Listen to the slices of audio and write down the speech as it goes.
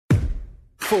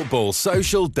Football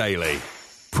Social Daily.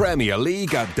 Premier League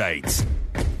updates.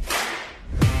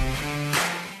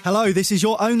 Hello, this is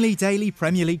your only daily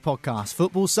Premier League podcast,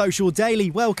 Football Social Daily.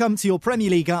 Welcome to your Premier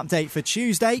League update for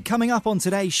Tuesday. Coming up on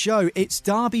today's show, it's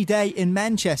Derby Day in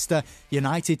Manchester.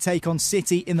 United take on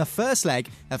City in the first leg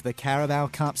of the Carabao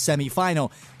Cup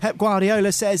semi-final. Pep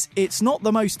Guardiola says it's not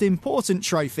the most important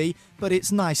trophy, but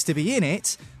it's nice to be in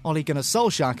it. Ole Gunnar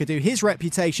Solskjaer could do his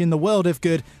reputation the world of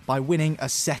good by winning a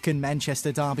second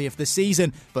Manchester derby of the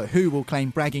season, but who will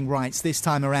claim bragging rights this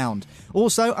time around?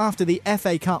 Also, after the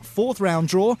FA Cup fourth round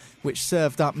draw, which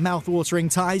served up mouth-watering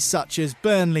ties such as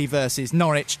Burnley versus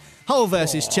Norwich, Hull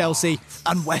versus Chelsea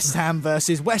and West Ham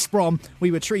versus West Brom,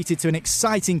 we were treated to an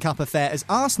exciting cup affair as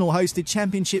Arsenal hosted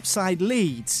Championship side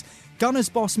Leeds. Gunners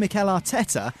boss Mikel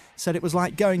Arteta said it was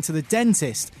like going to the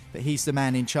dentist, but he's the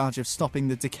man in charge of stopping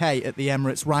the decay at the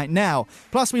Emirates right now.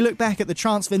 Plus, we look back at the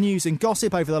transfer news and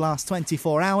gossip over the last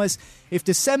 24 hours. If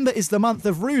December is the month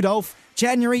of Rudolph,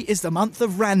 January is the month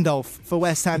of Randolph for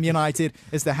West Ham United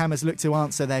as the Hammers look to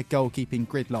answer their goalkeeping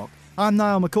gridlock. I'm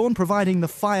Niall McCorn, providing the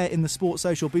fire in the Sports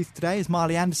Social booth today is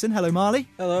Marley Anderson. Hello, Marley.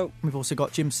 Hello. We've also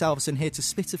got Jim Salverson here to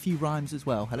spit a few rhymes as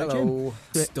well. Hello,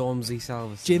 Jim. Stormzy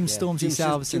Salverson. Jim Stormzy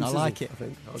Salverson, I like it.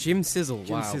 Jim Sizzle,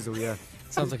 Jim wow. Sizzle, yeah.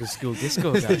 Sounds like a school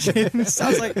disco guy. Jim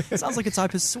sounds like a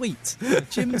type of sweet.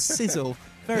 Jim Sizzle.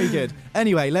 Very good.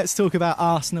 Anyway, let's talk about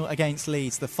Arsenal against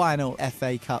Leeds, the final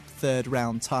FA Cup third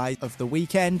round tie of the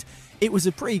weekend. It was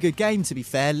a pretty good game, to be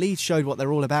fair. Leeds showed what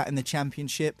they're all about in the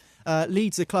Championship.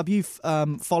 Leeds, a club you've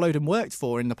followed and worked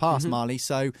for in the past, Marley.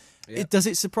 So does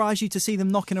it surprise you to see them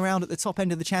knocking around at the top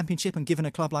end of the Championship and giving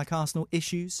a club like Arsenal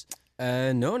issues?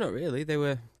 No, not really. They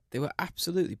were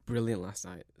absolutely brilliant last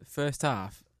night. The first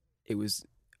half, it was...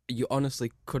 You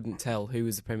honestly couldn't tell who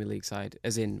was the Premier League side.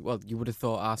 As in, well, you would have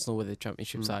thought Arsenal were the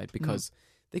Championship side because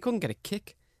they couldn't get a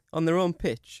kick on their own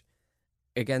pitch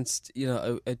against,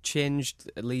 a changed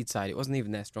Leeds side. It wasn't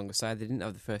even their strongest side. They didn't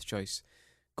have the first choice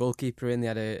goalkeeper in. They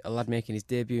had a lad making his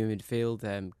debut in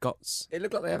midfield, Gotts. It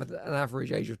looked like they had an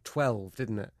average age of 12,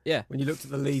 didn't it? Yeah. When you looked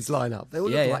at the Leeds lineup, they all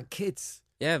looked like kids.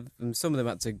 Yeah, and some of them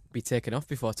had to be taken off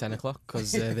before 10 o'clock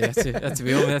because they had to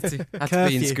be home. They had to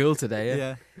be in school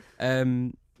today. Yeah.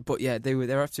 But yeah, they were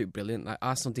absolutely brilliant. Like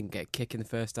Arsenal didn't get a kick in the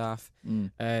first half.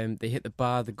 They hit the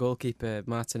bar. The goalkeeper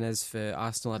Martinez for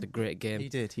Arsenal had a great game. He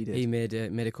did. He made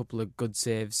a couple of good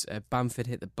saves. Bamford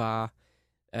hit the bar.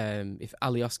 If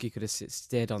Alioski could have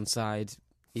stayed on side,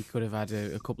 he could have had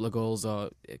a couple of goals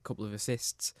or a couple of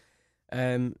assists.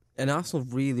 And Arsenal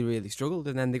really, really struggled.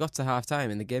 And then they got to half time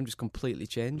and the game just completely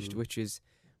changed, which is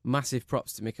massive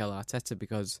props to Mikel Arteta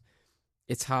because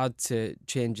it's hard to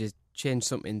change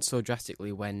something so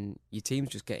drastically when your team's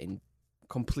just getting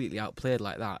completely outplayed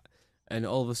like that. And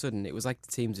all of a sudden, it was like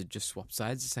the teams had just swapped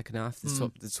sides the second half. They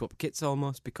swapped kits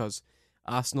almost because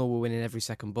Arsenal were winning every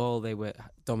second ball. They were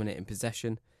dominating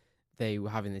possession. They were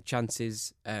having the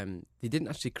chances. They didn't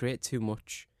actually create too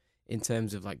much in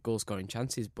terms of like goal-scoring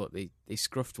chances, but they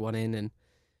scruffed one in. And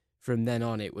from then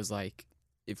on, it was like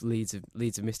if Leeds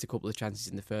have missed a couple of chances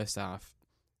in the first half,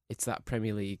 it's that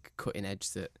Premier League cutting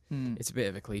edge that it's a bit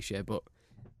of a cliche, but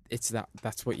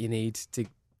that's what you need to.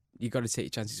 You got to take your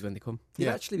chances when they come. You'd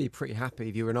actually be pretty happy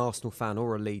if you were an Arsenal fan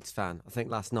or a Leeds fan, I think,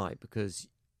 last night, because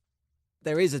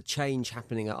there is a change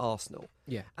happening at Arsenal.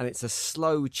 Yeah. And it's a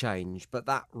slow change, but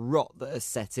that rot that has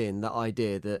set in, that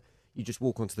idea that you just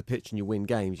walk onto the pitch and you win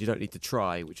games, you don't need to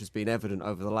try, which has been evident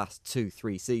over the last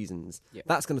 2-3 seasons,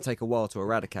 that's going to take a while to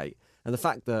eradicate. And the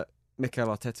fact that Mikel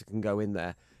Arteta can go in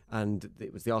there, and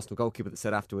it was the Arsenal goalkeeper that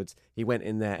said afterwards, he went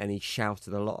in there and he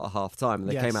shouted a lot at half-time and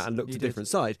they came out and looked a different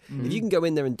side. If you can go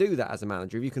in there and do that as a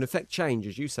manager, if you can affect change,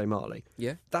 as you say, Marley,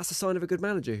 that's a sign of a good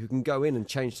manager who can go in and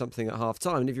change something at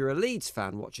half-time. And if you're a Leeds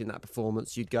fan watching that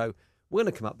performance, you'd go, we're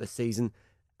going to come up this season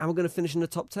and we're going to finish in the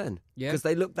top 10 because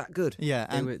they look that good. Yeah,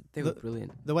 they were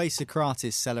brilliant. The way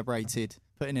Socrates celebrated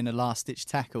putting in a last-ditch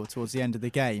tackle towards the end of the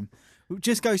game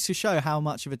just goes to show how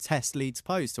much of a test Leeds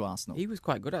posed to Arsenal. He was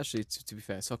quite good, actually, to be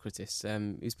fair, Socrates.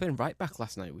 He was playing right back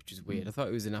last night, which is weird. I thought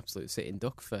he was an absolute sitting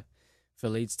duck for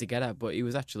Leeds to get at, but he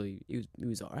was actually he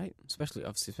was all right,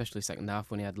 especially second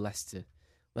half when he had less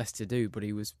to do, but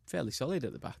he was fairly solid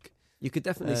at the back. You could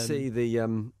definitely see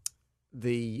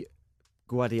the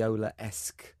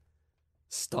Guardiola-esque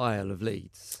style of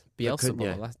Leeds. Bielsa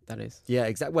ball, that is. Yeah,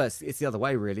 exactly. Well, it's the other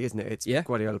way, really, isn't it? It's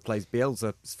Guardiola plays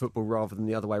Bielsa's football rather than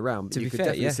the other way around. But to you be could fair,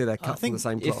 definitely see they're cut from the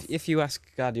same cloth. If you ask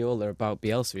Guardiola about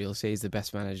Bielsa, he'll say he's the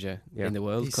best manager in the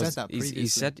world. He said that previously. He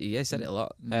said it a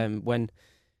lot. When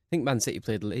I think Man City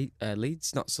played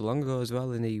Leeds not so long ago as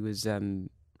well, and he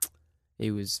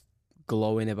was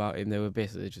glowing about him. They were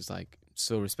basically just like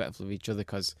so respectful of each other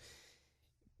because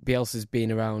Bielsa's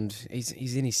been around.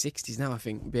 He's in his 60s now, I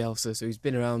think. Bielsa, so he's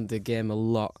been around the game a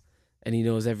lot, and he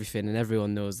knows everything, and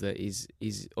everyone knows that he's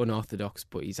unorthodox,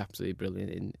 but he's absolutely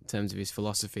brilliant in terms of his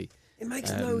philosophy. It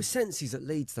makes no sense he's at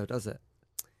Leeds, though, does it?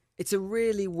 It's a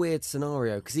really weird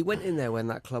scenario because he went in there when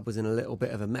that club was in a little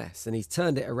bit of a mess, and he's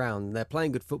turned it around. And they're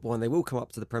playing good football, and they will come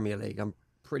up to the Premier League. I'm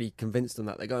pretty convinced on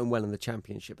that. They're going well in the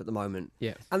Championship at the moment.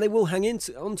 Yeah. And they will hang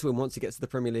onto him once he gets to the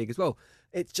Premier League as well.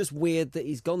 It's just weird that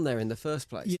he's gone there in the first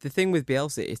place. The thing with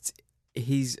Bielsa,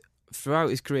 he's throughout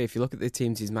his career, if you look at the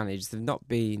teams he's managed, they've not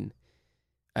been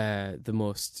they've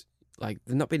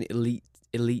not been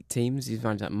elite teams. He's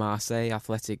managed at Marseille,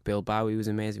 Athletic, Bilbao. He was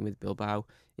amazing with Bilbao.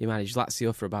 He managed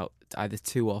Lazio for about either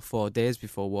 2 or 4 days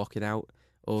before walking out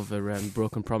over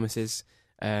broken promises.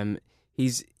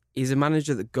 He's a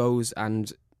manager that goes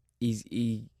and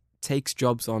he takes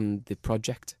jobs on the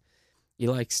project. He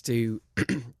likes to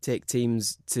take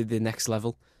teams to the next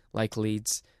level, like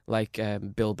Leeds, like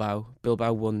Bilbao.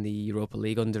 Bilbao won the Europa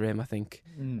League under him, I think.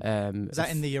 Was that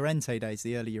in the Llorente days,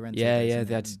 the early Llorente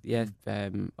days? Yeah.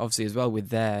 Obviously, as well with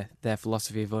their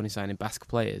philosophy of only signing Basque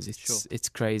players, it's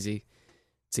crazy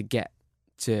to get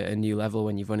to a new level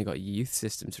when you've only got your youth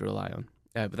system to rely on.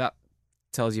 But that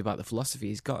tells you about the philosophy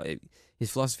he's got.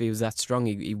 His philosophy was that strong.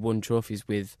 He won trophies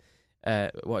with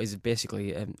what is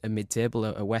basically a mid-table,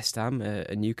 a West Ham,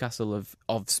 a Newcastle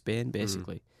of Spain,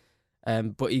 basically.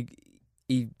 But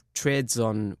he trades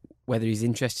on whether he's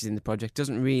interested in the project.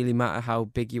 Doesn't really matter how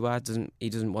big you are. He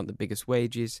doesn't want the biggest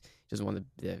wages. He doesn't want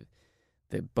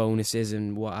the bonuses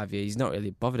and what have you. He's not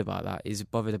really bothered about that. He's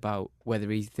bothered about whether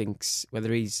he's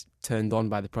turned on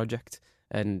by the project,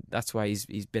 and that's why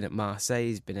he's been at Marseille,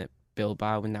 he's been at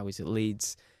Bilbao, and now he's at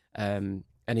Leeds. And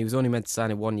he was only meant to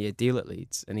sign a 1-year deal at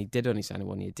Leeds, and he did only sign a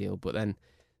 1-year deal, but then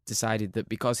decided that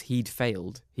because he'd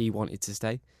failed, he wanted to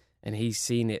stay, and he's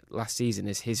seen it last season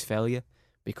as his failure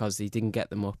because he didn't get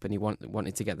them up, and he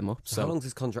wanted to get them up. So how long's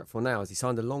his contract for now? Has he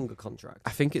signed a longer contract? I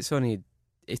think it's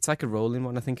like a rolling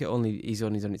one. I think he's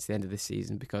only done it to the end of this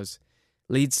season because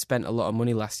Leeds spent a lot of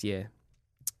money last year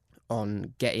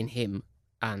on getting him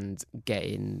and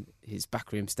getting his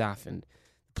backroom staff and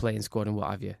playing squad and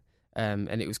what have you.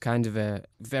 And it was kind of a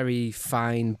very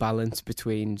fine balance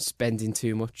between spending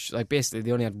too much. Like basically,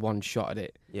 they only had one shot at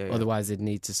it. Yeah. Otherwise, they'd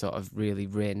need to sort of really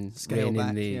rein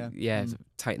back, in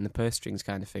tighten the purse strings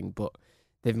kind of thing. But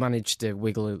they've managed to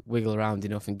wiggle around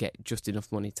enough and get just enough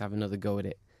money to have another go at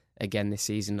it again this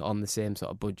season on the same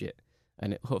sort of budget.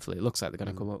 And hopefully, it looks like they're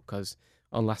going to come up because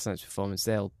on last night's performance,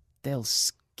 they'll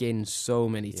skin so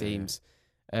many teams.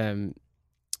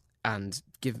 And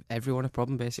give everyone a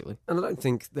problem, basically. And I don't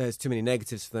think there's too many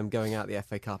negatives for them going out the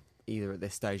FA Cup either at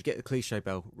this stage. Get the cliche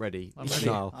bell ready. I'm ready.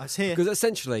 I was here. Because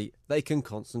essentially, they can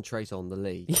concentrate on the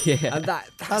league. Yeah. And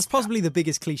that's possibly the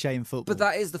biggest cliche in football. But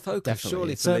that is the focus,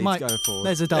 Definitely. surely, for Leeds going forward.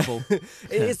 There's a double.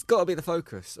 It's got to be the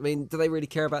focus. I mean, do they really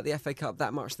care about the FA Cup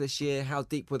that much this year? How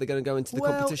deep were they going to go into the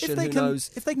competition? Who knows?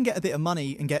 If they can get a bit of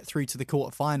money and get through to the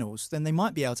quarterfinals, then they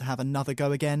might be able to have another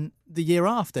go again the year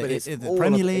after. But it's the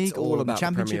Premier League or the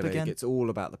Championship again. It's all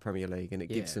about the Premier League, and it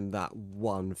gives them that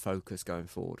one focus going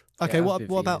forward. Okay, what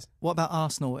about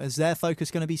Arsenal? Is their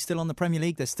focus going to be still on the Premier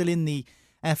League? They're still in the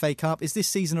FA Cup. Is this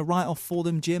season a write-off for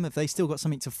them, Jim? Have they still got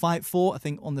something to fight for? I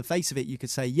think on the face of it, you could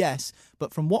say yes.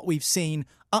 But from what we've seen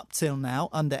up till now,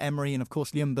 under Emery and, of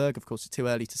course, Ljungberg, of course, it's too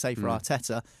early to say for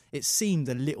Arteta, it seemed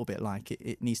a little bit like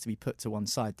it needs to be put to one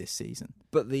side this season.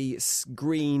 But the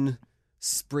green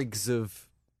sprigs of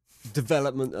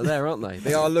development are there, aren't they?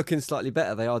 They are looking slightly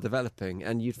better. They are developing.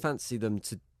 And you'd fancy them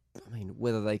to,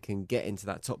 whether they can get into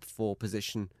that top 4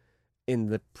 position in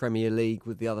the Premier League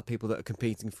with the other people that are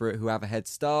competing for it who have a head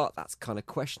start, that's kind of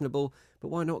questionable. But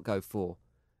why not go for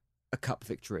a cup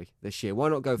victory this year? Why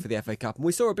not go for the FA Cup? And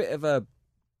we saw a bit of a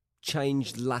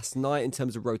change last night in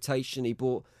terms of rotation. He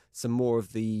brought some more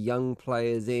of the young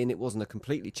players in. It wasn't a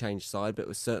completely changed side, but it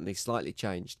was certainly slightly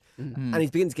changed. And he's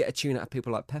beginning to get a tune out of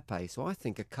people like Pepe. So I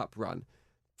think a cup run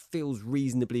feels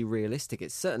reasonably realistic.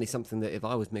 It's certainly something that if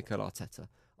I was Mikel Arteta,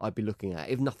 I'd be looking at,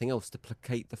 if nothing else, to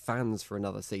placate the fans for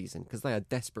another season because they are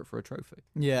desperate for a trophy.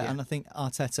 Yeah, and I think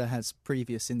Arteta has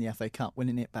previous in the FA Cup,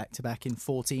 winning it back-to-back in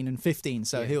 14 and 15,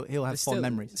 so he'll have fond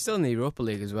memories. Still in the Europa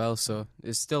League as well, so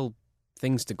there's still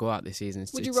things to go at this season.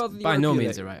 Would you rather by no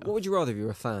means a write-off. What would you rather if you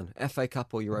were a fan, FA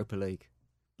Cup or Europa League?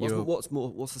 What's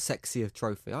the sexier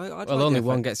trophy? Only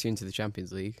one gets you into the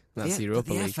Champions League. That's the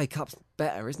Europa League. The FA Cup's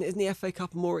better, isn't it? Isn't the FA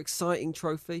Cup a more exciting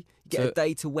trophy? You get a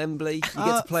day to Wembley. You get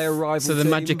to play a rival So the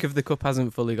team. magic of the cup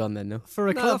hasn't fully gone then, no? For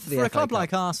a club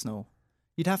like Arsenal,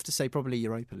 you'd have to say probably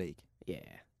Europa League. Yeah.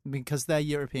 Because their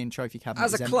European trophy cabinet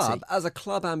as a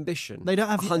club ambition, they don't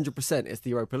have 100%. It's the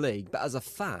Europa League, but as a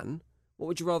fan, What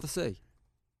would you rather see?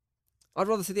 I'd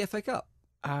rather see the FA Cup.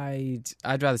 I'd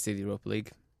rather see the Europa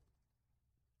League.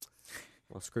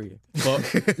 Well, screw you.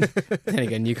 But then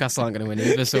again, Newcastle aren't going to win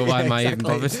either, so why am I even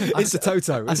bothered? It's a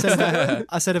Toto.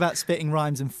 I said about spitting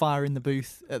rhymes and fire in the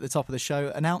booth at the top of the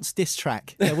show. Announce diss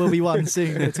track. There will be one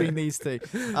soon between these two.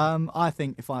 I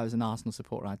think if I was an Arsenal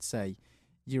supporter, I'd say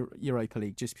Europa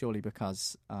League, just purely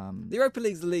because... The Europa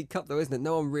League's the League Cup, though, isn't it?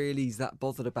 No one really is that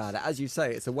bothered about it. As you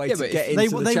say, it's a way to get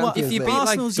into the Champions League. If you beat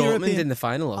Arsenal's Dortmund in the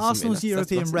final or Arsenal's something,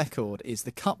 European that's record is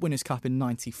the Cup Winners' Cup in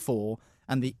 '94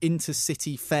 and the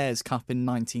Intercity Fairs Cup in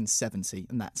 1970,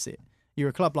 and that's it. You're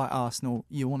a club like Arsenal,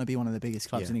 you want to be one of the biggest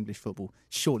clubs in English football.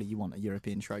 Surely you want a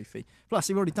European trophy. Plus,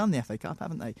 they've already done the FA Cup,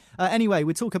 haven't they? Anyway,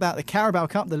 we'll talk about the Carabao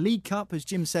Cup, the League Cup, as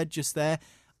Jim said just there.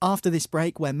 After this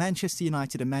break, where Manchester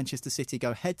United and Manchester City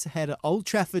go head-to-head at Old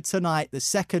Trafford tonight, the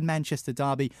second Manchester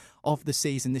derby of the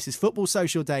season. This is Football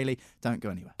Social Daily. Don't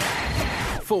go anywhere.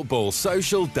 Football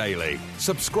Social Daily.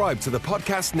 Subscribe to the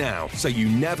podcast now so you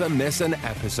never miss an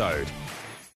episode.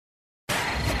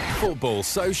 Football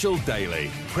Social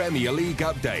Daily. Premier League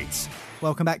updates.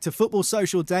 Welcome back to Football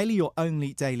Social Daily, your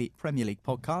only daily Premier League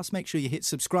podcast. Make sure you hit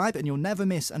subscribe and you'll never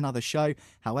miss another show,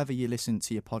 however you listen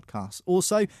to your podcasts.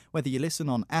 Also, whether you listen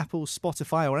on Apple,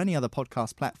 Spotify or any other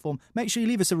podcast platform, make sure you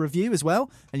leave us a review as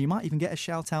well, and you might even get a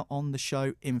shout out on the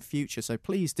show in future. So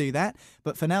please do that.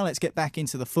 But for now, let's get back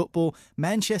into the football.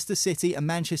 Manchester City and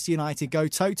Manchester United go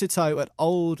toe-to-toe at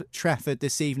Old Trafford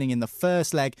this evening in the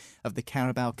first leg of the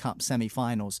Carabao Cup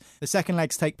semi-finals. The second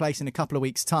legs take place in a couple of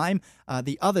weeks' time.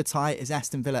 The other tie is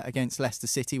Aston Villa against Leicester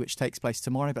City, which takes place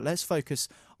tomorrow. But let's focus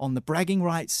on the bragging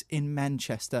rights in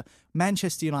Manchester.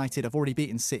 Manchester United have already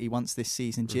beaten City once this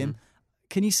season, Jim.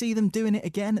 Can you see them doing it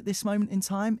again at this moment in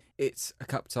time? It's a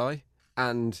cup tie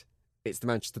and it's the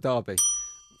Manchester derby.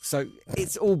 So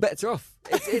it's all bets are off.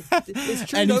 It's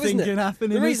true, Anything though, isn't it? can happen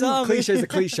the in reason a derby. cliches are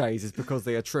cliches is because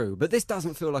they are true. But this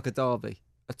doesn't feel like a derby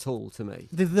at all to me.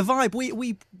 The vibe,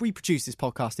 we produced this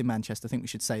podcast in Manchester, I think we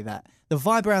should say that. The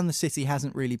vibe around the city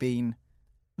hasn't really been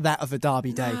that of a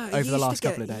derby day over the last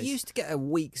couple of days. You used to get a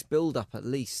week's build-up at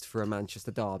least for a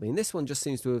Manchester derby, and this one just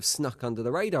seems to have snuck under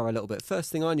the radar a little bit.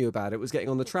 First thing I knew about it was getting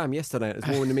on the tram yesterday, and it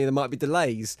was warning me there might be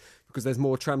delays because there's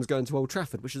more trams going to Old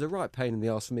Trafford, which is a right pain in the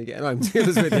arse for me getting home, to be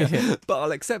honest with you. But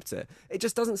I'll accept it. It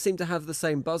just doesn't seem to have the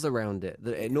same buzz around it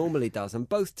that it normally does, and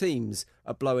both teams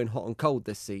are blowing hot and cold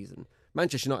this season.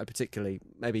 Manchester United particularly,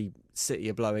 maybe City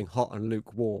are blowing hot and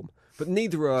lukewarm, but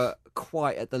neither are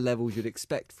quite at the levels you'd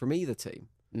expect from either team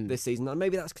this season, and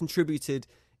maybe that's contributed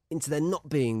into there not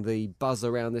being the buzz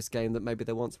around this game that maybe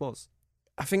there once was.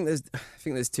 I think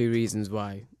there's two reasons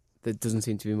why there doesn't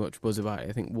seem to be much buzz about it.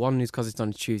 I think one is because it's on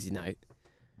a Tuesday night.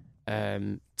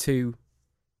 Two,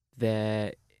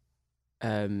 it's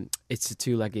a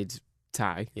two-legged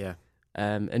tie. Yeah.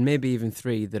 And maybe even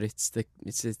three, that it's the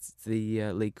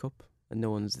League Cup and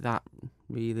no one's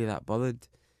really that bothered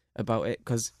about it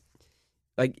because.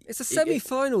 It's a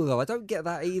semi-final, though. I don't get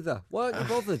that either. Why aren't you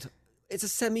bothered? It's a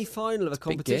semi-final of a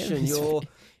competition.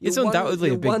 It's undoubtedly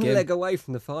a big game. You're one leg away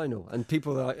from the final, and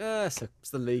people are like, it's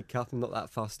the League Cup. I'm not that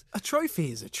fussed. A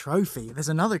trophy is a trophy. There's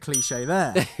another cliche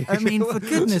there. I mean, for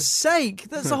goodness sake,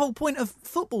 that's the whole point of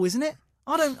football, isn't it?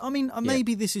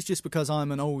 Maybe this is just because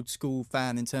I'm an old school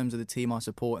fan in terms of the team I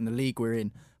support and the league we're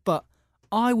in, but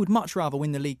I would much rather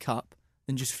win the League Cup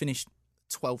than just finish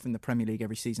 12th in the Premier League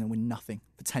every season and win nothing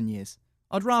for 10 years.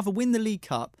 I'd rather win the League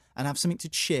Cup and have something to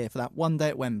cheer for that one day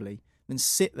at Wembley than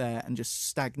sit there and just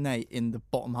stagnate in the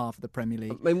bottom half of the Premier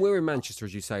League. I mean, we're in Manchester,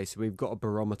 as you say, so we've got a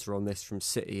barometer on this from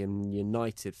City and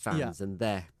United fans and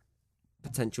their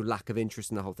potential lack of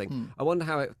interest in the whole thing. I wonder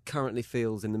how it currently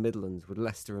feels in the Midlands with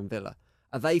Leicester and Villa.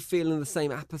 Are they feeling the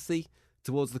same apathy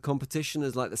towards the competition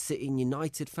as like the City and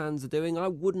United fans are doing? I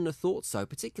wouldn't have thought so,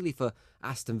 particularly for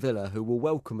Aston Villa, who will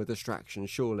welcome a distraction,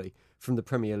 surely, from the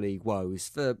Premier League woes.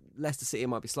 For Leicester City, it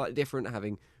might be slightly different,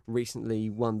 having recently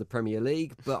won the Premier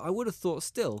League, but I would have thought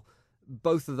still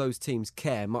both of those teams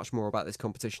care much more about this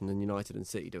competition than United and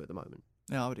City do at the moment.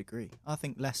 Yeah, I would agree. I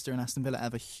think Leicester and Aston Villa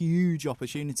have a huge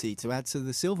opportunity to add to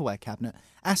the silverware cabinet.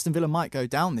 Aston Villa might go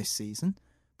down this season,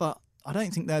 but I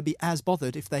don't think they'd be as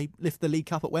bothered if they lift the League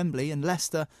Cup at Wembley. And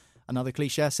Leicester, another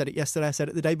cliche, I said it yesterday, I said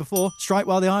it the day before, strike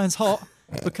while the iron's hot,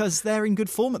 because they're in good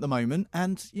form at the moment.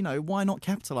 And, why not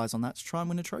capitalise on that to try and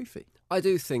win a trophy? I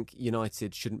do think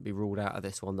United shouldn't be ruled out of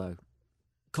this one, though.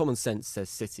 Common sense says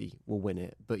City will win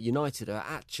it, but United are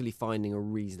actually finding a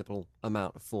reasonable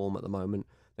amount of form at the moment.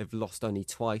 They've lost only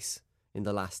twice in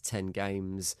the last 10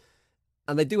 games.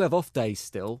 And they do have off days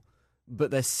still, but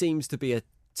there seems to be a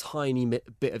tiny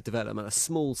bit of development, a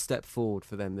small step forward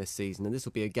for them this season, and this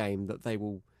will be a game that they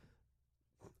will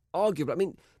arguably, I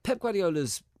mean, Pep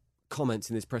Guardiola's comments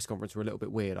in this press conference were a little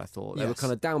bit weird, I thought. They were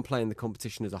kind of downplaying the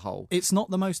competition as a whole. It's not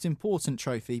the most important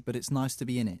trophy, but it's nice to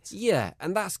be in it. Yeah,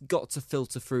 and that's got to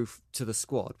filter through to the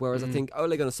squad. Whereas I think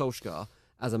Ole Gunnar Solskjaer,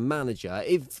 as a manager,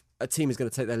 if a team is going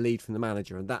to take their lead from the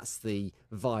manager, and that's the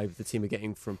vibe the team are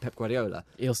getting from Pep Guardiola.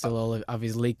 He'll still have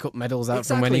his League Cup medals out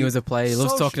from when he was a player. He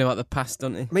loves talking about the past,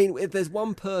 doesn't he? I mean, if there's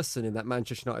one person in that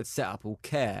Manchester United setup who'll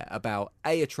care about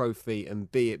A, a trophy,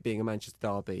 and B, it being a Manchester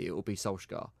derby, it will be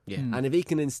Solskjaer. Yeah. And if he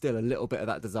can instill a little bit of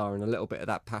that desire and a little bit of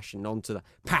that passion onto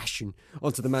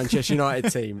the Manchester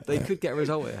United team, they could get a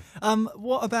result here.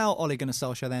 What about Ole Gunnar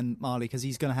Solskjaer then, Marley? Because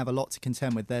he's going to have a lot to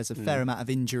contend with. There's a fair amount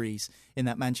of injuries in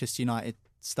that Manchester United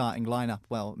starting lineup.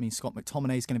 Well, I mean, Scott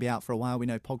McTominay is going to be out for a while. We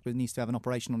know Pogba needs to have an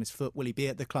operation on his foot. Will he be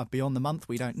at the club beyond the month?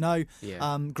 We don't know.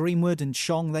 Yeah. Greenwood and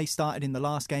Chong, they started in the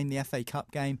last game, the FA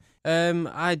Cup game.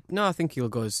 I think he'll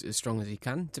go as strong as he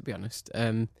can, to be honest.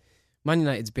 Man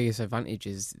United's biggest advantage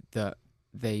is that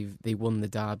they won the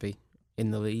derby in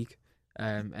the league,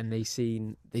 and they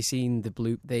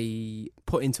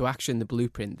put into action the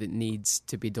blueprint that needs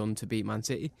to be done to beat Man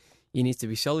City. You need to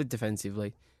be solid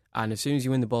defensively. And as soon as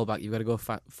you win the ball back, you've got to go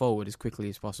forward as quickly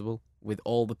as possible with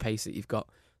all the pace that you've got.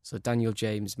 So Daniel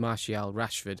James, Martial,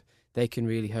 Rashford, they can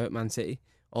really hurt Man City.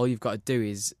 All you've got to do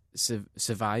is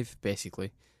survive,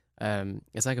 basically.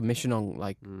 It's like a mission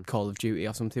on Call of Duty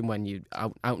or something when you're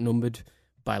outnumbered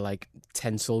by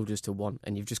 10 soldiers to 1,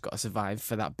 and you've just got to survive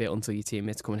for that bit until your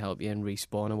teammates come and help you and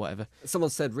respawn or whatever. Someone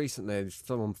said recently,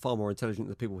 someone far more intelligent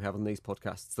than the people we have on these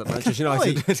podcasts, that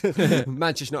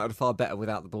Manchester United are far better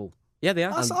without the ball. Yeah, they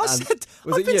are.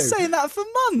 I've been saying that for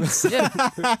months. Yeah.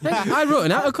 I wrote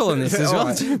an article on this as well.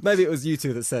 Right. Maybe it was you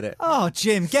two that said it. Oh,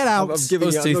 Jim, get out. I'm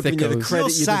giving you the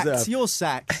credit you deserve. You're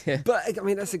sacked. But, I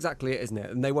mean, that's exactly it, isn't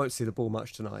it? And they won't see the ball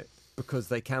much tonight because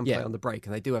they can play on the break,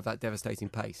 and they do have that devastating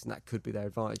pace, and that could be their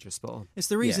advantage. You're spot on. It's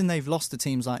the reason they've lost to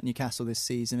teams like Newcastle this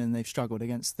season, and they've struggled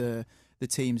against the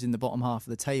teams in the bottom half of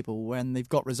the table when they've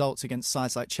got results against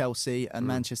sides like Chelsea and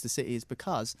Manchester City, is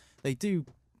because they do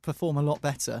perform a lot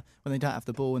better when they don't have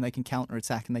the ball and they can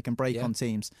counter-attack and they can break on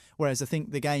teams. Whereas I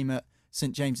think the game at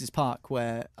St James's Park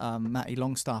where Matty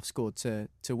Longstaff scored to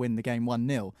win the game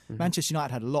 1-0, Manchester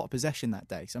United had a lot of possession that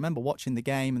day. So I remember watching the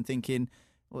game and thinking,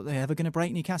 well, are they ever going to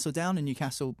break Newcastle down? And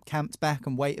Newcastle camped back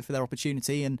and waited for their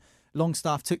opportunity, and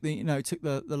Longstaff took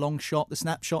the long shot, the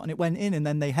snapshot, and it went in, and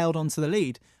then they held on to the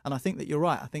lead. And I think that you're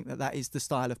right. I think that is the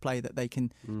style of play that they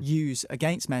can use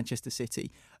against Manchester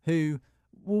City, who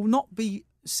will not be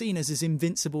seen as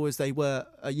invincible as they were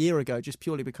a year ago, just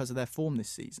purely because of their form this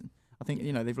season. I think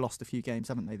they've lost a few games,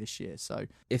 haven't they, this year? So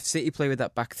if City play with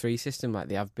that back three system like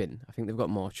they have been, I think they've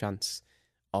got more chance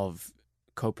of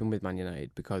coping with Man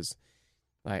United, because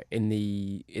in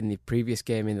the previous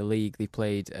game in the league they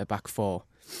played a back four,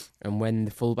 and when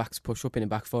the fullbacks push up in a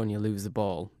back four and you lose the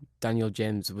ball, Daniel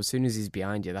James, as soon as he's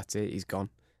behind you, that's it, he's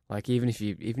gone. Even if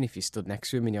you stood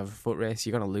next to him and you have a foot race,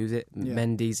 you're going to lose it. Yeah.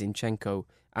 Mendy, Zinchenko,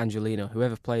 Angelino,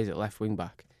 whoever plays at left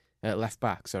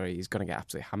back, he's going to get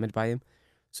absolutely hammered by him.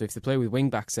 So if they play with wing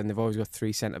backs, then they've always got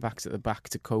 3 centre backs at the back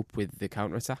to cope with the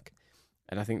counter attack.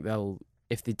 And I think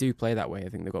if they do play that way, I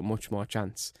think they've got much more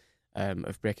chance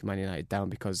of breaking Man United down,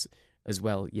 because as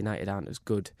well, United aren't as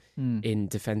good in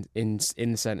defense in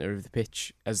the centre of the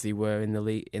pitch as they were in the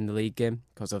league game,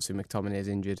 because obviously McTominay is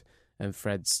injured. And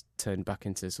Fred's turned back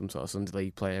into some sort of Sunday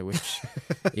League player, which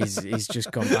he's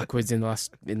just gone backwards in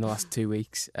the last 2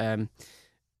 weeks, and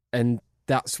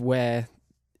that's where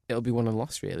it'll be won and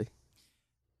lost, really.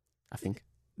 I think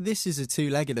this is a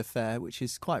two-legged affair, which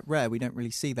is quite rare. We don't really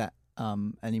see that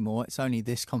anymore. It's only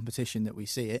this competition that we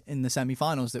see it. In the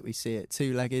semi-finals that we see it,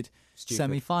 two-legged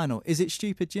semi-final. Is it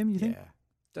stupid, Jim? You think?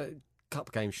 Yeah,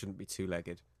 cup games shouldn't be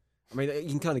two-legged. I mean, you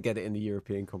can kind of get it in the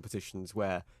European competitions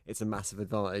where it's a massive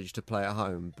advantage to play at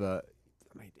home, but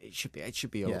I mean, it should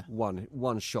be a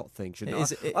one shot thing,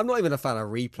 shouldn't it? I'm not even a fan of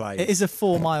replay. It is a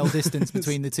 4-mile distance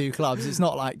between the two clubs. It's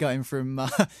not like going from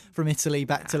Italy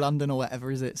back to London or whatever,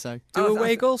 is it? So do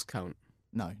away goals count?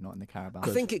 No, not in the Carabao. I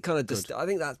think it kind of I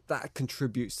think that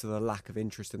contributes to the lack of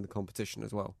interest in the competition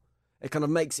as well. It kind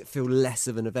of makes it feel less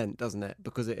of an event, doesn't it?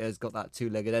 Because it has got that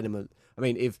two-legged element. I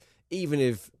mean, even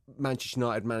if Manchester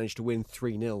United managed to win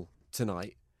 3-0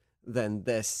 tonight, then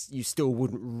you still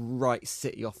wouldn't write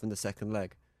City off in the second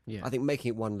leg. Yeah. I think making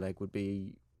it one leg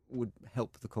would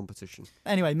help the competition.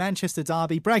 Anyway, Manchester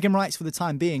derby, bragging rights for the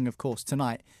time being, of course,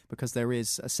 tonight, because there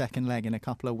is a second leg in a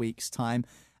couple of weeks' time.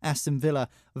 Aston Villa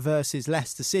versus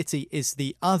Leicester City is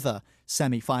the other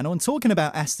semi-final. And talking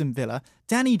about Aston Villa,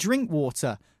 Danny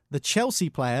Drinkwater, the Chelsea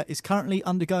player, is currently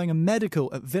undergoing a medical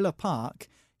at Villa Park.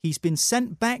 He's been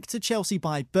sent back to Chelsea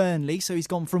by Burnley, so he's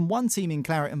gone from one team in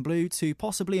claret and blue to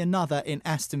possibly another in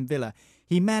Aston Villa.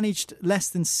 He managed less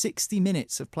than 60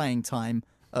 minutes of playing time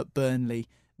at Burnley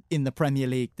in the Premier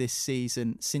League this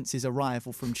season since his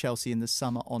arrival from Chelsea in the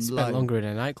summer on loan. Spent longer in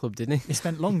a nightclub, didn't he? He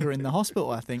spent longer in the hospital,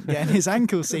 I think, getting his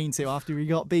ankle seen to after he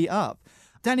got beat up.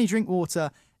 Danny Drinkwater,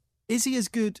 is he as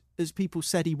good as people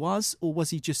said he was, or was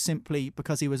he just simply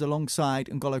because he was alongside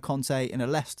N'Golo Conte in a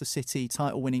Leicester City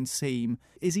title-winning team?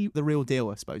 Is he the real deal,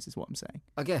 I suppose, is what I'm saying?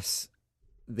 I guess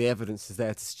the evidence is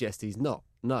there to suggest he's not,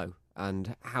 no.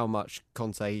 And how much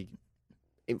Conte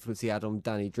influence he had on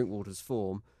Danny Drinkwater's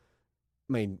form,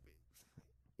 I mean,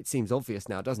 it seems obvious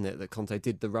now, doesn't it, that Conte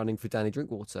did the running for Danny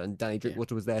Drinkwater, and Danny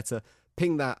Drinkwater was there to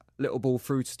ping that little ball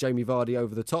through to Jamie Vardy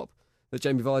over the top that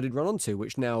Jamie Vardy had run onto,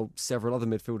 which now several other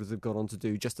midfielders have gone on to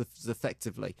do just as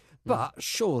effectively. But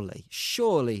surely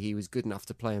he was good enough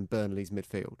to play in Burnley's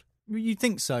midfield. You'd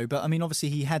think so, but I mean, obviously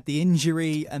he had the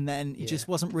injury and then he just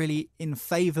wasn't really in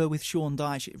favour with Sean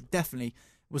Dyche. It definitely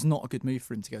was not a good move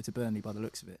for him to go to Burnley by the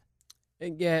looks of it.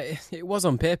 Yeah, it was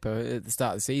on paper at the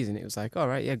start of the season. It was like, all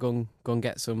right, yeah, go and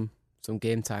get some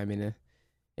game time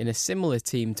in a similar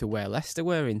team to where Leicester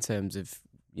were in terms of,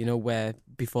 you know, where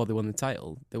before they won the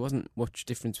title, there wasn't much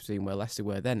difference between where Leicester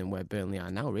were then and where Burnley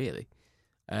are now, really.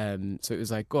 So it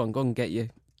was like, go and get your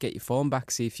form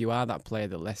back, see if you are that player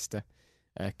that Leicester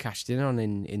cashed in on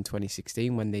in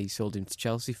 2016 when they sold him to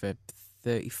Chelsea for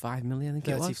 35 million, I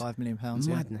think it was. £35 million,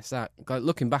 Madness, yeah. That. Like,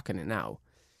 looking back on it now,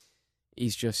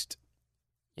 he's just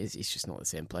not the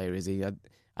same player, is he?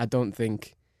 I don't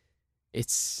think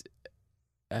it's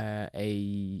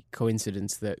a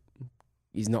coincidence that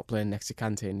he's not playing next to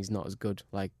Kante and he's not as good.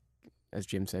 Like, as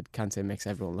Jim said, Kante makes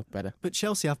everyone look better. But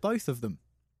Chelsea have both of them.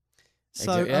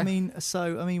 So, exactly, yeah.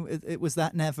 I mean, it was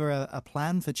that never a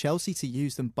plan for Chelsea to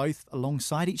use them both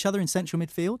alongside each other in central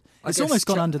midfield? It's almost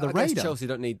gone under the radar. I guess Chelsea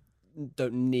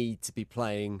don't need to be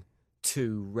playing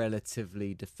two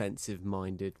relatively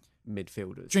defensive-minded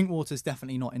midfielders. Drinkwater's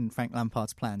definitely not in Frank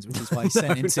Lampard's plans, which is why he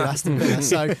sent him to Aston Villa.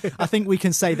 So I think we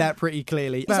can say that pretty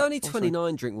clearly. He's only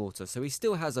 29, Drinkwater, so he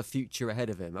still has a future ahead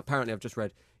of him. Apparently, I've just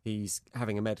read he's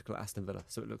having a medical at Aston Villa,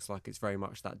 so it looks like it's very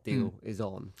much that deal is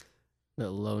on.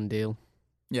 Little loan deal.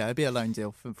 Yeah, it'd be a loan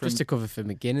deal. For just to cover for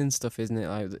McGinn and stuff, isn't it?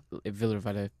 Like, Villa have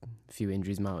had a few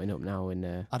injuries mounting up now.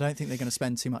 I don't think they're going to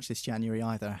spend too much this January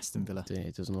either, Aston Villa.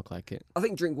 It doesn't look like it. I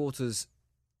think Drinkwater's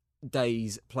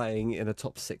days playing in a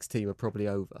top 6 team are probably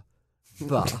over.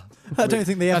 But I don't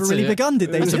think they ever really begun,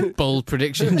 did they? That's a bold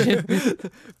prediction, Jim.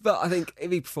 But I think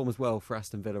if he performs well for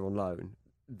Aston Villa on loan,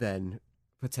 then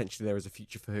potentially there is a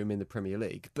future for him in the Premier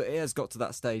League. But it has got to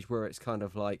that stage where it's kind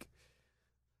of like,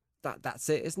 that's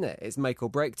it, isn't it? It's make or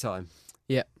break time.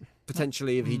 Yeah.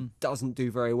 Potentially, if he doesn't do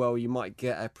very well, you might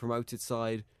get a promoted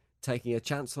side taking a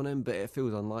chance on him, but it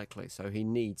feels unlikely. So he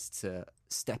needs to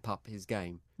step up his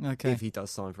game if he does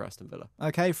sign for Aston Villa.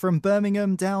 Okay, from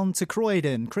Birmingham down to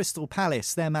Croydon, Crystal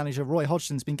Palace, their manager Roy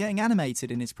Hodgson's been getting animated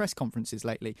in his press conferences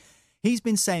lately. He's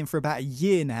been saying for about a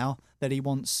year now that he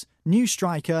wants new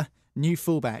striker, new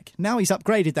fullback. Now he's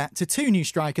upgraded that to 2 new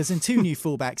strikers and 2 new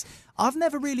fullbacks. I've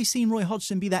never really seen Roy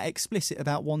Hodgson be that explicit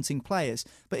about wanting players,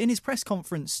 but in his press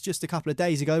conference just a couple of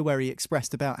days ago where he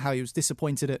expressed about how he was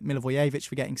disappointed at Milivojevic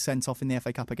for getting sent off in the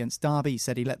FA Cup against Derby, he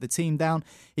said he let the team down.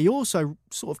 He also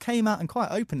sort of came out and quite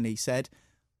openly said,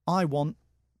 I want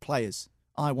players.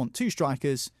 I want 2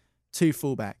 strikers, 2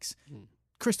 fullbacks.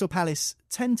 Crystal Palace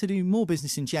tend to do more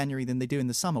business in January than they do in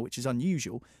the summer, which is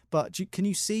unusual. But can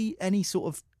you see any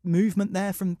sort of movement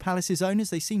there from Palace's owners?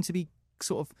 They seem to be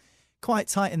sort of quite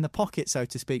tight in the pocket, so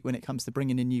to speak, when it comes to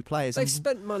bringing in new players. They've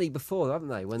spent money before, haven't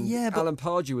they? When Alan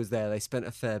Pardew was there, they spent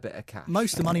a fair bit of cash.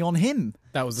 Most of the money on him.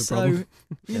 That was the problem.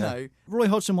 You know, Roy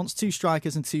Hodgson wants 2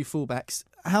 strikers and 2 fullbacks.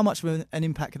 How much of an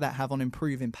impact could that have on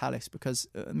improving Palace? Because,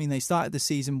 I mean, they started the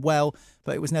season well,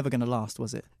 but it was never going to last,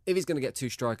 was it? If he's going to get 2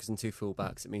 strikers and 2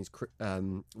 fullbacks, it means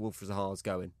Wilfred Zaha's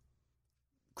going.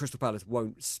 Crystal Palace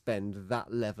won't spend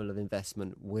that level of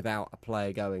investment without a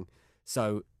player going.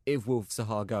 So if Wilf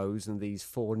Zaha goes and these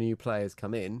 4 new players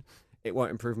come in, it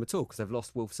won't improve them at all because they've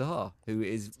lost Wilf Zaha, who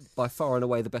is by far and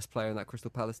away the best player in that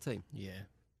Crystal Palace team. Yeah,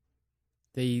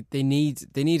 they need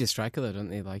a striker though, don't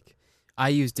they? Like,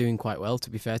 Ayew's doing quite well, to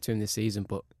be fair to him this season,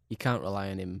 but you can't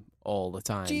rely on him all the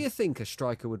time. Do you think a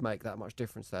striker would make that much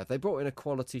difference there? If they brought in a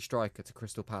quality striker to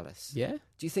Crystal Palace, yeah.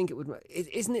 Do you think it would?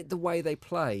 Isn't it the way they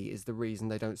play is the reason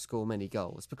they don't score many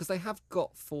goals? Because they have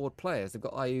got forward players. They've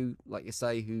got Ayew, like you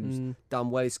say, who's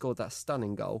done well. He scored that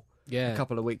stunning goal a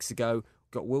couple of weeks ago.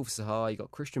 got Wilf Zaha, you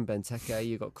got Christian Benteke,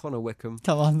 you got Connor Wickham.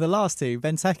 Come on, the last two,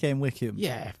 Benteke and Wickham.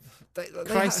 Yeah. They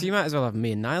Christ, you might as well have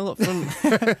me and Niall up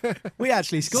front. We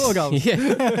actually score goals.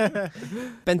 Yeah.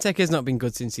 Benteke's not been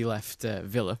good since he left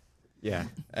Villa. Yeah.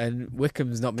 And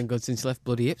Wickham's not been good since he left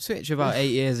bloody Ipswich about 8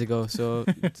 years ago. So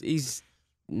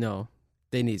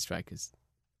they need strikers.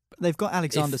 They've got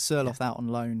Alexander Sørloth out on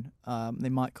loan. They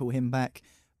might call him back.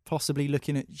 Possibly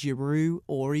looking at Giroud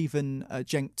or even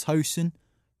Cenk Tosun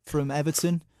from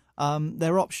Everton.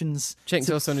 Their options. Cenk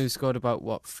Tosun, who scored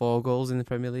about 4 goals in the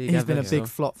Premier League. He's been a big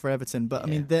flop for Everton, but I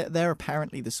mean, Yeah. they're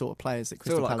apparently the sort of players that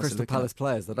Crystal Feel like Palace Crystal are looking Palace at.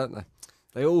 players, though, don't they?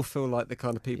 They all feel like the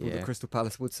kind of people Yeah. that Crystal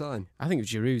Palace would sign. I think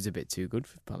Giroud's a bit too good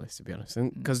for Palace, to be honest,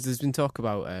 because there's been talk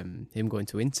about him going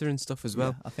to Inter and stuff as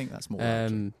well. Yeah, I think that's more.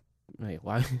 likely. Right,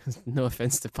 why? No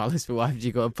offense to Palace, but why would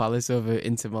you go to Palace over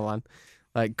Inter Milan,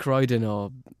 like Croydon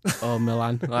or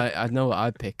Milan? Like, I know what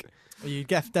I'd pick. Well, you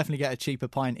definitely get a cheaper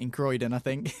pint in Croydon, I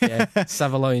think. Yeah,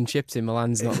 Savoy and chips in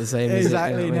Milan's not the same. Exactly. Is it? You know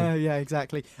what I mean? No, yeah,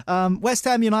 exactly. West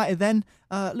Ham United then.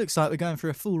 Looks like we're going through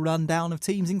a full rundown of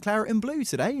teams in claret and blue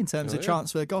today in terms of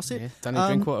transfer gossip. Yeah. Danny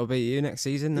Drinkwater will beat you next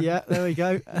season. Then. Yeah, there we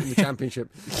go. In the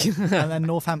Championship. And then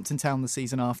Northampton Town the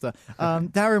season after.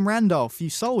 Darren Randolph,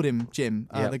 you sold him, Jim,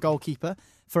 the goalkeeper,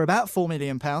 for about £4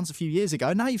 million a few years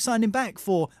ago. Now you've signed him back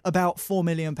for about £4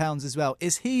 million as well.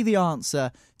 Is he the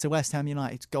answer to West Ham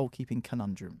United's goalkeeping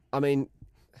conundrum? I mean,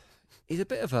 he's a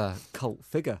bit of a cult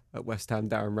figure at West Ham,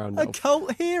 Darren A Randolph.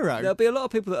 cult hero. There'll be a lot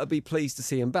of people that would be pleased to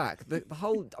see him back. The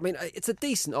whole, I mean, it's a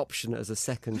decent option as a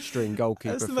second string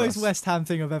goalkeeper. That's the for most us. West Ham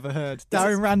thing I've ever heard.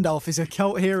 Darren Randolph is a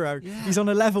cult hero. Yeah. He's on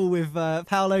a level with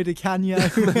Paolo Di Canio.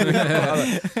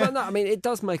 But no, I mean, it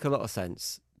does make a lot of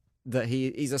sense that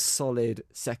he's a solid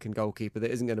second goalkeeper that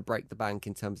isn't going to break the bank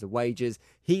in terms of wages.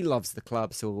 He loves the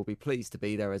club, so we'll be pleased to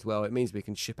be there as well. It means we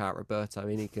can ship out Roberto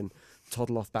and he can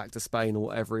toddle off back to Spain or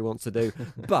whatever he wants to do.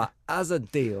 But as a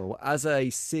deal, as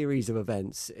a series of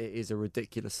events, it is a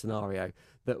ridiculous scenario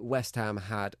that West Ham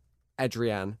had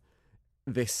Adrian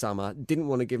this summer, didn't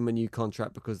want to give him a new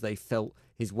contract because they felt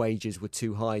his wages were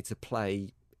too high to play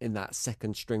in that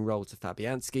second string role to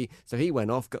Fabianski. So he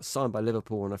went off, got signed by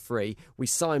Liverpool on a free. We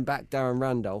signed back Darren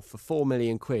Randolph for £4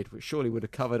 million, which surely would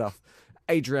have covered off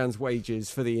Adrian's wages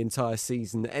for the entire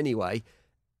season anyway.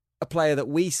 A player that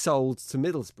we sold to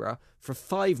Middlesbrough for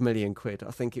 £5 million, I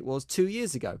think it was, 2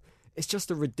 years ago. It's just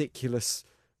a ridiculous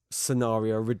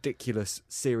scenario, a ridiculous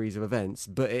series of events,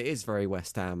 but it is very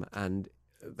West Ham, and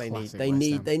they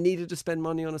needed to spend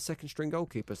money on a second string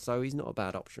goalkeeper, so he's not a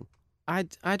bad option.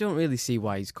 I don't really see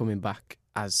why he's coming back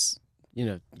as,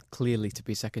 clearly to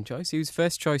be second choice. He was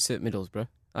first choice at Middlesbrough.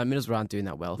 Middlesbrough aren't doing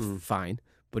that well, fine.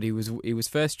 But he was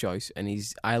first choice, and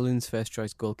he's Ireland's first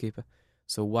choice goalkeeper.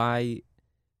 So why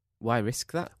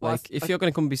risk that? Well, if you're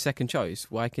going to come be second choice,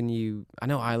 why can you? I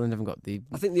know Ireland haven't got the.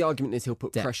 I think the argument is he'll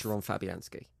put depth. pressure on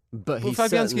Fabianski. But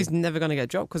Fabianski's never going to get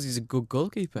dropped because he's a good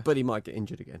goalkeeper. But he might get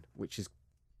injured again, which is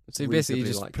so basically you're reasonably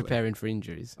just likely. preparing for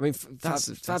injuries. I mean, That's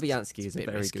Fabianski is a a bit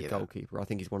very risky, good that. goalkeeper. I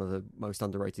think he's one of the most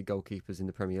underrated goalkeepers in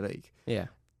the Premier League. Yeah.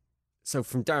 So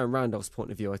from Darren Randolph's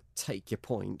point of view, I take your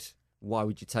point. Why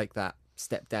would you take that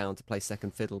step down to play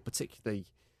second fiddle, particularly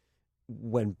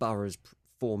when Borough's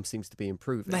form seems to be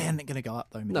improving? They aren't going to go up,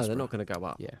 though. No, they're not going to go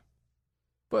up. Yeah.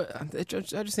 But I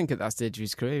just think at that stage of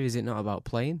his career, is it not about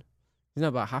playing? It's not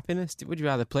about happiness. Would you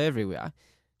rather play every week?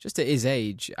 Just at his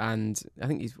age, and I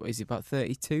think he's about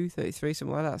 32, 33,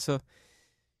 something like that. So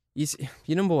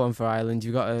you're number one for Ireland.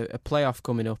 You've got a playoff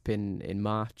coming up in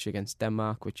March against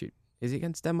Denmark, is it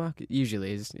against Denmark? It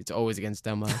usually is. It's always against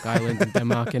Denmark, Ireland and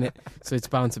Denmark in it. So it's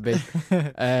bound to be.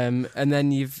 And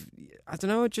then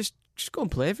just go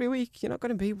and play every week. You're not going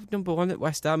to be number one at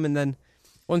West Ham, and then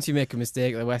once you make a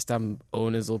mistake, the West Ham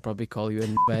owners will probably call you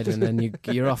in bed, and then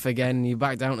you're off again. You're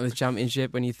back down to the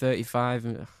Championship when you're 35.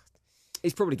 And,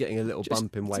 He's probably getting a little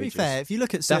bump in To wages. be fair, if you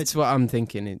look at that's what I'm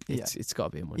thinking. It's got to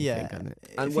be a money thing, hasn't it?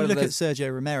 And if you look whether at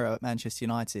Sergio Romero at Manchester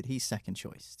United, he's second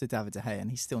choice to David De Gea,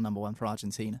 and he's still number one for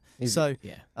Argentina. He's the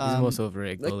most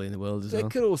overrated goalie in the world as There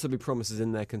well. could also be promises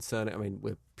in there concerning, I mean,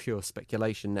 we're pure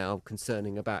speculation now,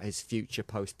 concerning about his future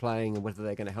post-playing and whether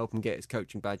they're going to help him get his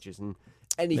coaching badges and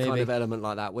any kind Maybe. of element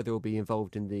like that, whether he'll be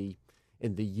involved in the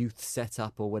youth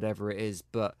setup or whatever it is.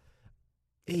 But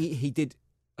he did,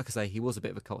 like I say, he was a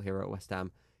bit of a cult hero at West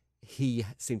Ham. He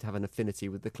seemed to have an affinity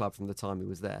with the club from the time he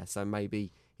was there, so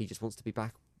maybe he just wants to be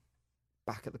back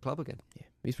at the club again. Yeah.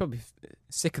 He's probably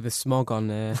sick of the smog on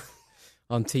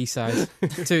on Teesside.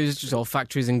 So it was just all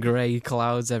factories and grey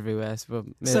clouds everywhere. So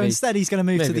instead he's going to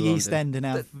move to the London. East End and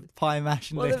have pie and mash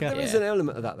and Well, liquor. there is an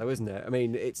element of that, though, isn't there? I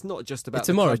mean, it's not just about It's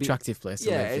a the more club attractive place to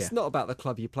Yeah, live, it's not about the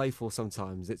club you play for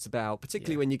sometimes. It's about,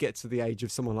 particularly when you get to the age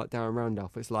of someone like Darren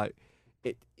Randolph, it's like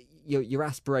your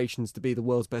aspirations to be the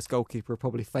world's best goalkeeper are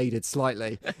probably faded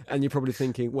slightly, and you're probably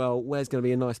thinking, well, where's going to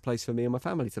be a nice place for me and my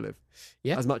family to live?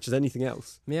 Yeah. As much as anything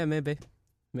else. Yeah, maybe.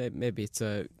 Maybe it's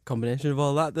a combination of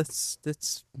all that that's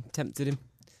tempted him.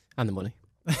 And the money.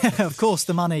 Of course,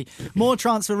 the money. More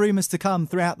transfer rumours to come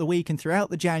throughout the week and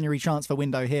throughout the January transfer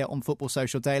window here on Football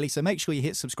Social Daily. So make sure you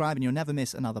hit subscribe and you'll never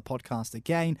miss another podcast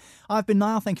again. I've been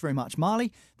Niall. Thank you very much,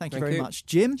 Marley. Thank you very much,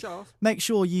 Jim. Charles. Make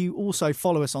sure you also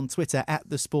follow us on Twitter at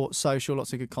The Sports Social.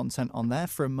 Lots of good content on there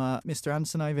from Mr.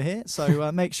 Anderson over here.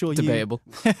 So make sure you... Debatable.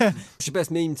 What's your best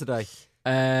meme today?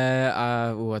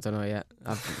 I don't know yet.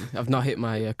 I've not hit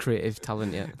my creative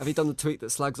talent yet. Have you done the tweet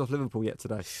that slags off Liverpool yet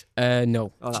today?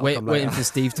 No. Oh, Waiting for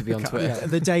Steve to be on Twitter. Yeah,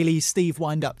 the daily Steve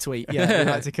wind-up tweet, yeah,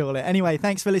 we like to call it. Anyway,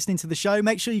 thanks for listening to the show.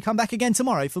 Make sure you come back again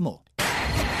tomorrow for more.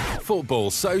 Football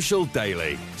Social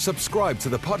Daily. Subscribe to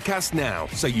the podcast now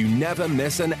so you never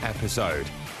miss an episode.